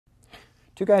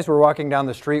Two guys were walking down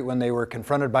the street when they were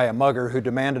confronted by a mugger who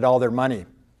demanded all their money.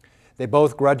 They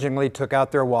both grudgingly took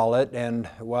out their wallet, and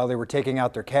while they were taking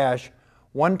out their cash,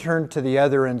 one turned to the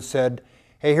other and said,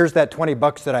 "Hey, here's that 20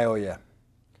 bucks that I owe you."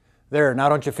 "There, now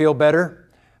don't you feel better?"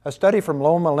 A study from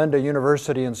Loma Linda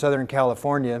University in Southern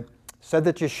California said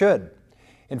that you should.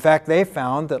 In fact, they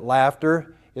found that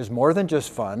laughter is more than just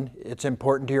fun, it's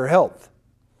important to your health.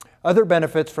 Other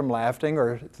benefits from laughing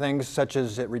are things such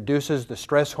as it reduces the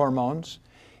stress hormones,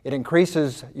 it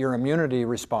increases your immunity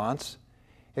response,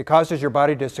 it causes your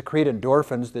body to secrete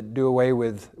endorphins that do away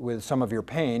with some of your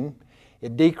pain,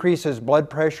 it decreases blood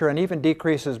pressure and even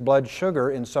decreases blood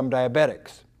sugar in some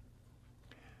diabetics.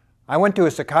 I went to a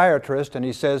psychiatrist and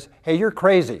he says, "Hey, you're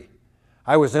crazy."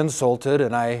 I was insulted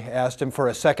and I asked him for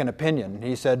a second opinion.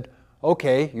 He said,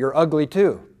 "Okay, you're ugly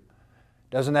too."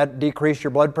 Doesn't that decrease your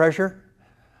blood pressure?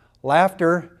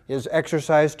 Laughter is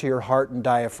exercise to your heart and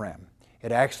diaphragm.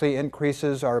 It actually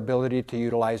increases our ability to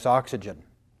utilize oxygen.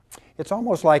 It's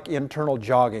almost like internal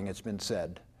jogging, it's been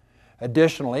said.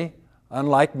 Additionally,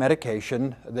 unlike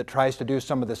medication that tries to do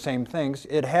some of the same things,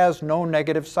 it has no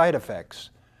negative side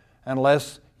effects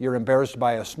unless you're embarrassed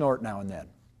by a snort now and then.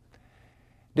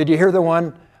 Did you hear the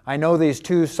one, "I know these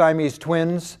two Siamese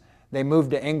twins, they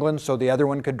moved to England so the other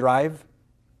one could drive"?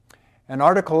 An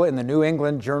article in the New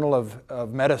England Journal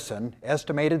of Medicine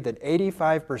estimated that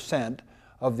 85%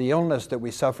 of the illness that we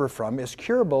suffer from is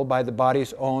curable by the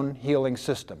body's own healing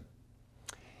system.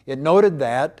 It noted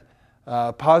that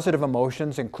positive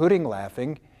emotions, including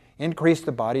laughing, increase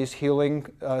the body's healing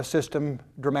system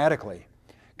dramatically.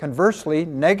 Conversely,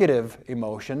 negative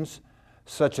emotions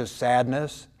such as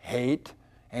sadness, hate,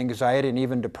 anxiety, and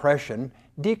even depression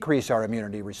decrease our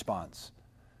immunity response.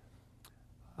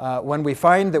 When we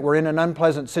find that we're in an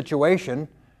unpleasant situation,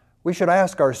 we should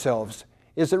ask ourselves,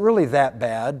 is it really that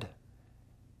bad?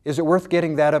 Is it worth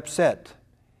getting that upset?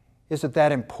 Is it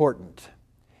that important?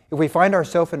 If we find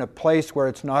ourselves in a place where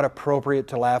it's not appropriate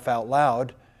to laugh out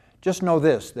loud, just know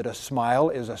this, that a smile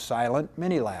is a silent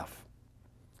mini-laugh.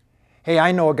 Hey,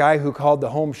 I know a guy who called the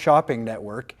Home Shopping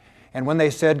Network, and when they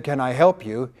said, "Can I help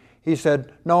you?" he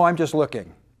said, "No, I'm just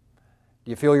looking." Do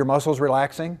you feel your muscles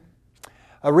relaxing?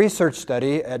 A research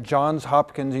study at Johns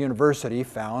Hopkins University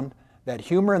found that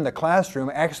humor in the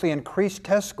classroom actually increased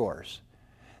test scores.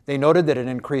 They noted that it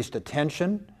increased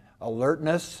attention,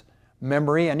 alertness,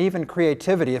 memory, and even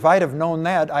creativity. If I'd have known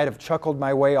that, I'd have chuckled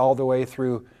my way all the way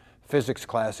through physics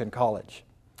class in college.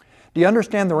 Do you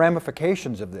understand the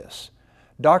ramifications of this?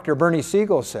 Dr. Bernie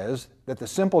Siegel says that the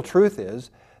simple truth is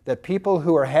that people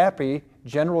who are happy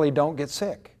generally don't get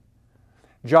sick.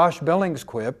 Josh Billings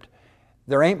quipped,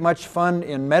 "There ain't much fun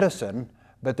in medicine,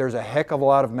 but there's a heck of a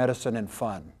lot of medicine in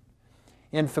fun."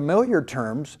 In familiar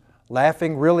terms,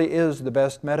 laughing really is the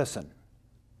best medicine.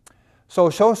 So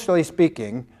socially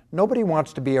speaking, nobody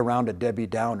wants to be around a Debbie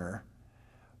Downer.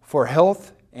 For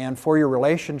health and for your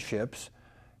relationships,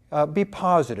 be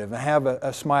positive and have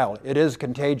a smile. It is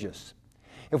contagious.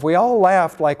 If we all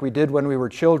laughed like we did when we were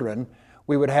children,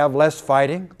 we would have less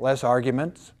fighting, less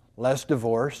arguments, less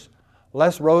divorce,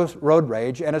 less road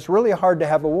rage, and it's really hard to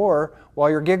have a war while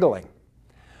you're giggling.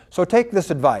 So take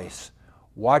this advice.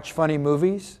 Watch funny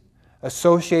movies,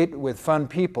 associate with fun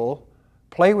people,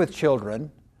 play with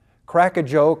children, crack a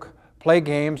joke, play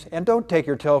games, and don't take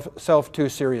yourself too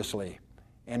seriously,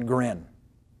 and grin.